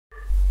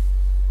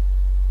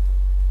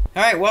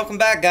Alright, welcome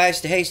back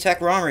guys to Hayes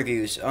Tech ROM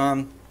Reviews.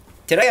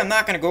 Today I'm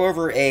not going to go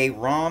over a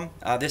ROM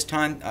this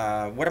time.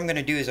 What I'm going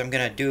to do is I'm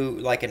going to do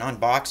like an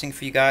unboxing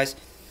for you guys.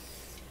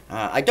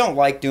 I don't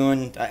like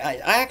doing, I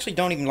actually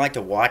don't even like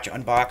to watch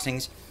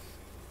unboxings.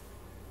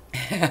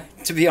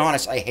 To be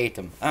honest, I hate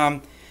them.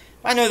 I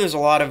know there's a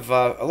lot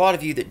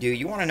of you that do.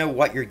 You want to know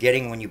what you're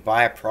getting when you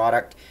buy a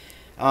product.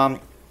 And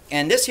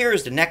this here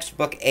is the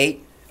Nextbook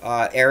 8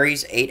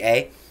 Aries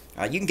 8A.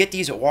 You can get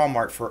these at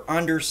Walmart for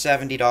under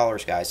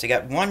 $70, guys. They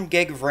got 1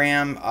 gig of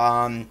RAM.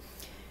 I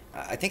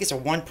think it's a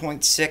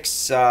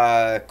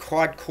 1.6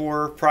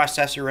 quad-core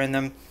processor in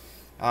them.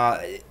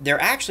 They're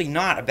actually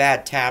not a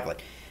bad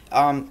tablet.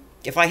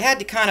 If I had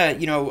to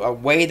kind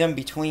of, weigh them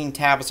between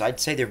tablets, I'd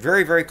say they're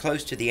very, very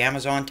close to the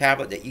Amazon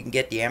tablet that you can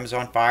get, the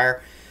Amazon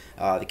Fire,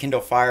 the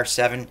Kindle Fire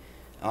 7,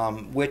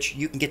 which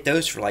you can get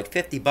those for like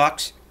 50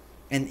 bucks.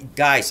 And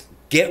guys,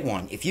 get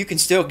one. If you can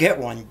still get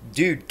one,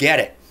 dude, get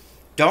it.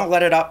 Don't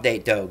let it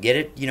update though. Get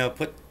it, go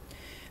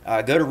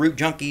to Root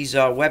Junkie's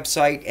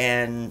website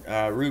and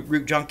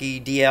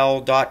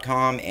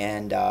rootjunkiedl.com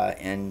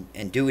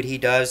and do what he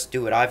does,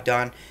 do what I've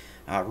done.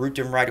 Root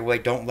them right away.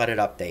 Don't let it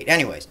update.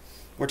 Anyways,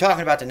 we're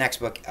talking about the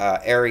Nextbook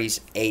Aries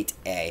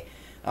 8A.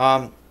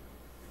 I'm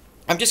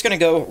just going to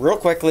go real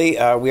quickly.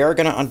 We are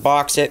going to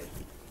unbox it.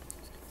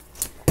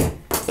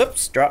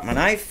 Oops, dropped my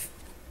knife.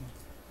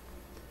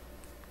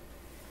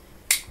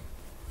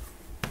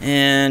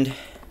 And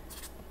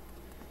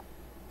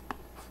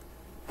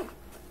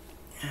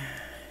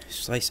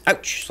slice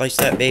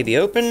that baby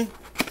open.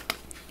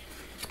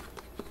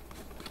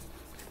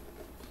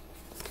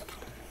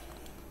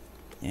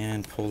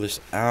 And pull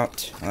this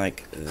out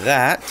like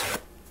that.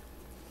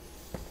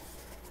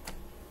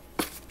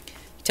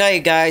 Tell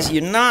you guys,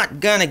 you're not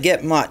gonna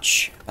get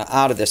much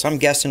out of this. I'm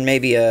guessing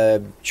maybe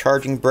a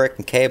charging brick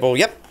and cable.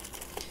 Yep.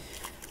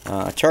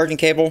 Charging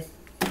cable.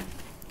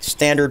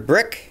 Standard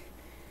brick.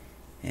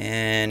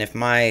 And if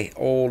my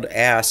old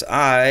ass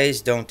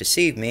eyes don't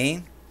deceive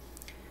me,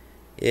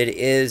 it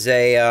is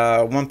a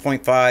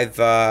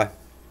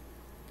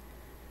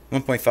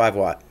 1.5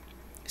 watt.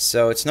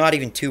 So it's not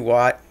even 2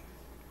 watt.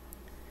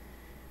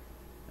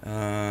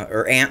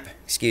 Or amp,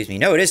 excuse me.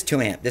 No, it is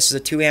 2 amp. This is a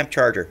 2 amp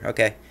charger.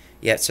 Okay.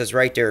 Yeah, it says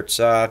right there. It's,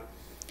 I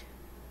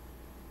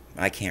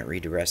can't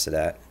read the rest of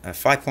that.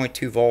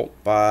 5.2 volt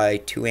by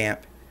 2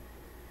 amp.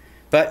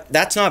 But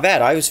that's not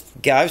bad. I was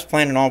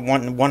planning on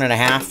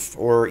 1.5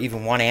 or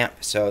even 1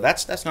 amp. So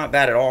that's not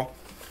bad at all.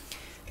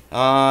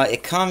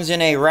 It comes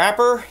in a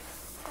wrapper,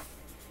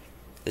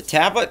 the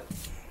tablet,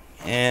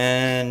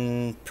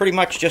 and pretty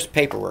much just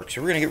paperwork.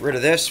 So we're going to get rid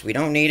of this. We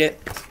don't need it.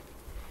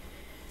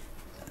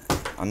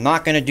 I'm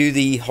not going to do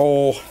the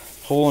whole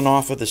pulling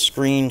off of the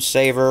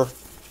screensaver,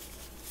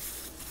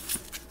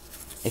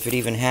 if it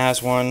even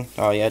has one.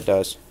 Oh yeah, it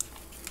does.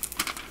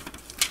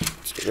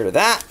 Let's get rid of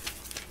that.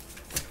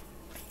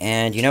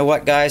 And you know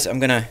what, guys? I'm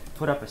going to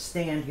put up a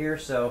stand here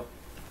so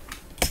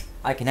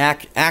I can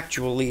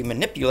actually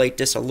manipulate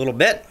this a little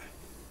bit.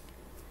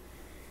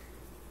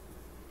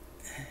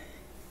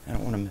 I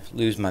don't want to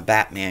lose my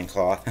Batman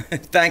cloth.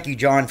 Thank you,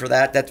 John, for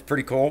that. That's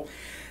pretty cool.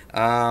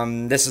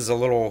 This is a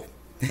little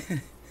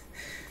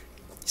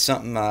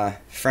something a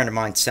friend of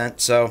mine sent.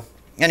 So,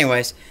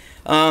 anyways,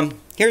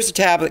 here's the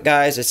tablet,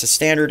 guys. It's a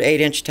standard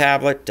 8-inch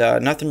tablet.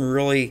 Nothing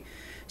really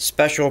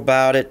special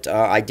about it.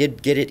 I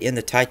did get it in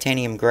the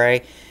titanium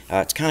gray.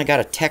 It's kind of got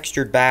a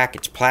textured back.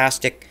 It's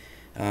plastic.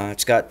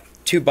 It's got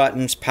 2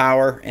 buttons,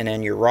 power, and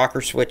then your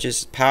rocker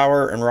switches.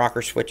 Power and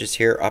rocker switches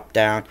here, up,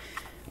 down.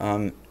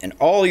 And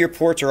all your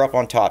ports are up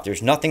on top.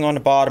 There's nothing on the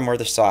bottom or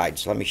the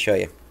sides. Let me show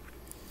you.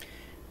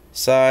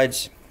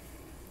 Sides,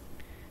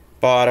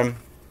 bottom,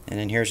 and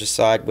then here's the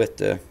side with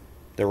the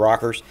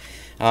rockers.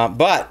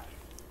 But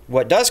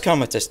what does come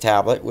with this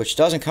tablet, which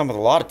doesn't come with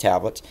a lot of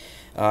tablets,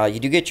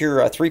 you do get your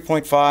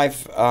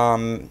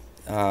 3.5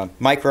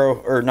 micro,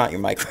 or not your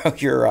micro,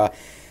 your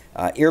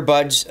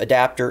earbuds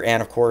adapter,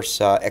 and of course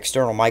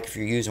external mic if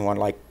you're using one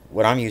like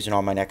what I'm using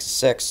on my Nexus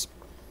 6,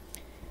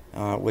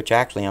 which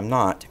actually I'm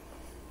not.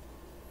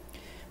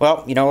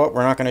 Well, you know what?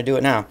 We're not going to do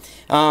it now.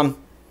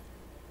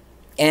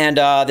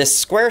 This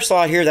square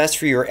slot here, that's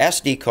for your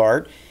SD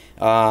card.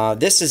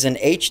 This is an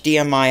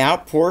HDMI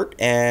out port,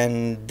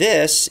 and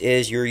this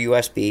is your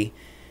USB,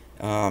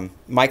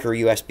 micro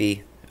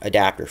USB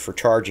adapter for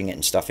charging it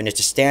and stuff. And it's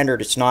a standard.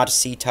 It's not a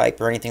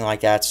C-type or anything like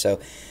that. So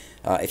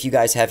if you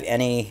guys have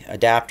any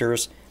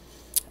adapters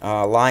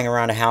lying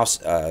around the house,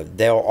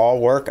 they'll all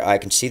work. I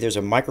can see there's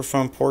a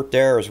microphone port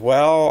there as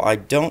well. I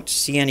don't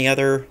see any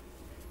other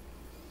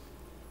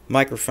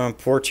microphone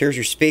ports. Here's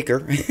your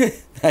speaker.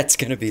 That's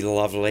going to be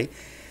lovely.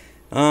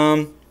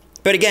 But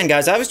again,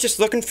 guys, I was just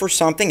looking for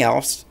something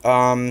else,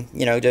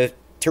 to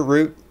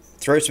root,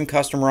 throw some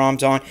custom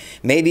ROMs on,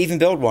 maybe even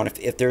build one.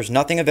 If there's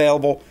nothing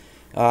available,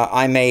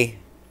 I may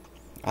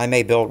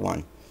build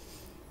one.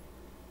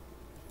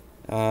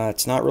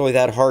 It's not really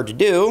that hard to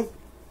do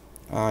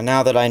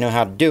now that I know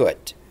how to do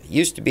it. It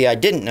used to be I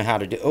didn't know how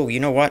to do. Oh, you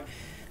know what?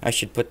 I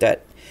should put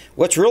that.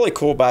 What's really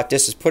cool about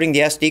this is putting the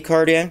SD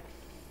card in.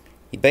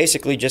 You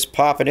basically just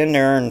pop it in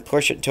there and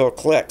push it until it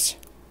clicks.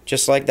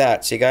 Just like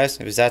that. See guys?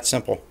 It was that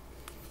simple.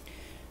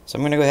 So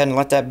I'm going to go ahead and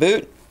let that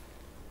boot.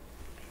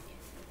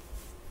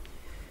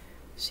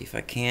 See if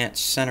I can't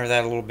center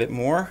that a little bit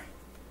more.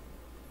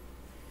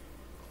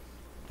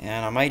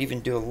 And I might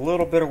even do a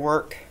little bit of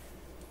work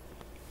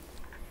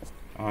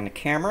on the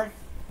camera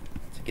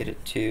to get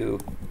it to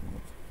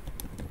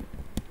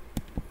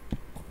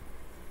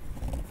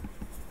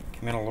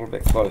come in a little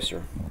bit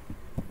closer.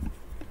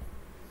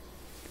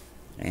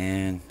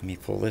 And let me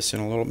pull this in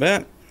a little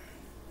bit.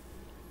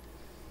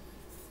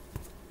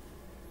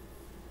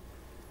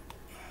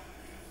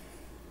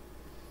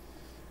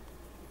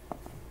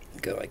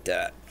 Go like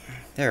that.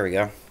 There we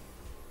go.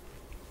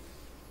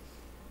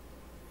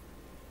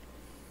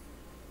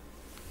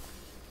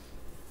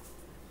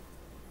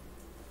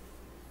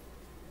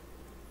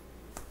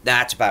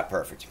 That's about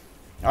perfect.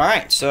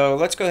 Alright, so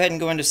let's go ahead and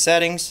go into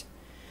settings.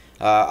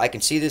 I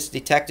can see this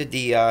detected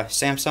the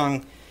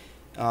Samsung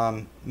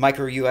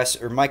micro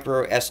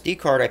SD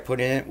card I put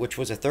in it, which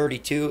was a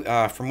 32.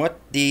 From what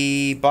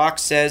the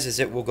box says, is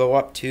it will go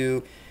up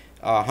to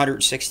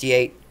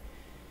 168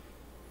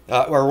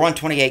 or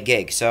 128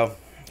 gig. So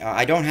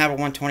I don't have a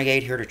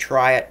 128 here to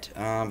try it,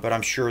 but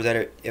I'm sure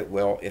that it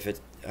will if it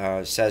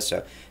says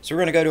so. So we're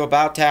going to go to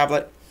About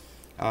Tablet.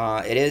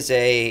 It is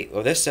a,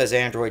 well, this says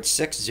Android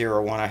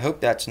 601. I hope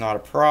that's not a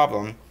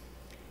problem,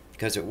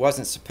 because it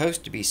wasn't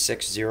supposed to be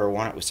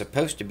 601. It was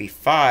supposed to be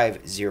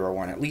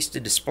 501. At least the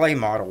display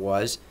model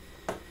was.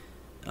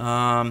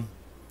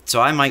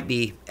 So I might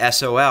be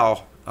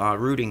SOL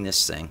rooting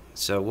this thing.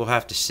 So we'll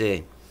have to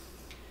see.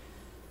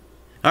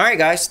 Alright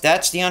guys,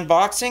 that's the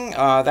unboxing.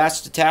 That's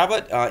the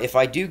tablet. If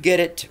I do get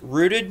it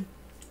rooted,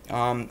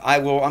 I'm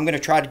going to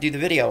try to do the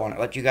video on it.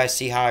 Let you guys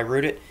see how I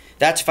root it.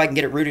 That's if I can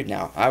get it rooted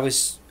now. I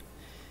was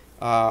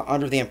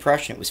under the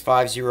impression it was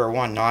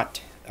 501, not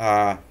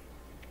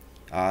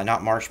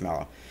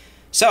Marshmallow.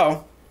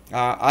 So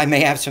I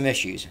may have some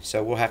issues,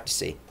 so we'll have to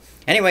see.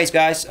 Anyways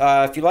guys,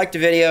 if you liked the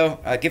video,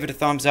 give it a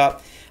thumbs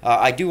up.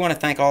 I do want to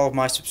thank all of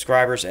my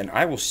subscribers, and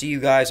I will see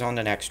you guys on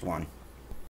the next one.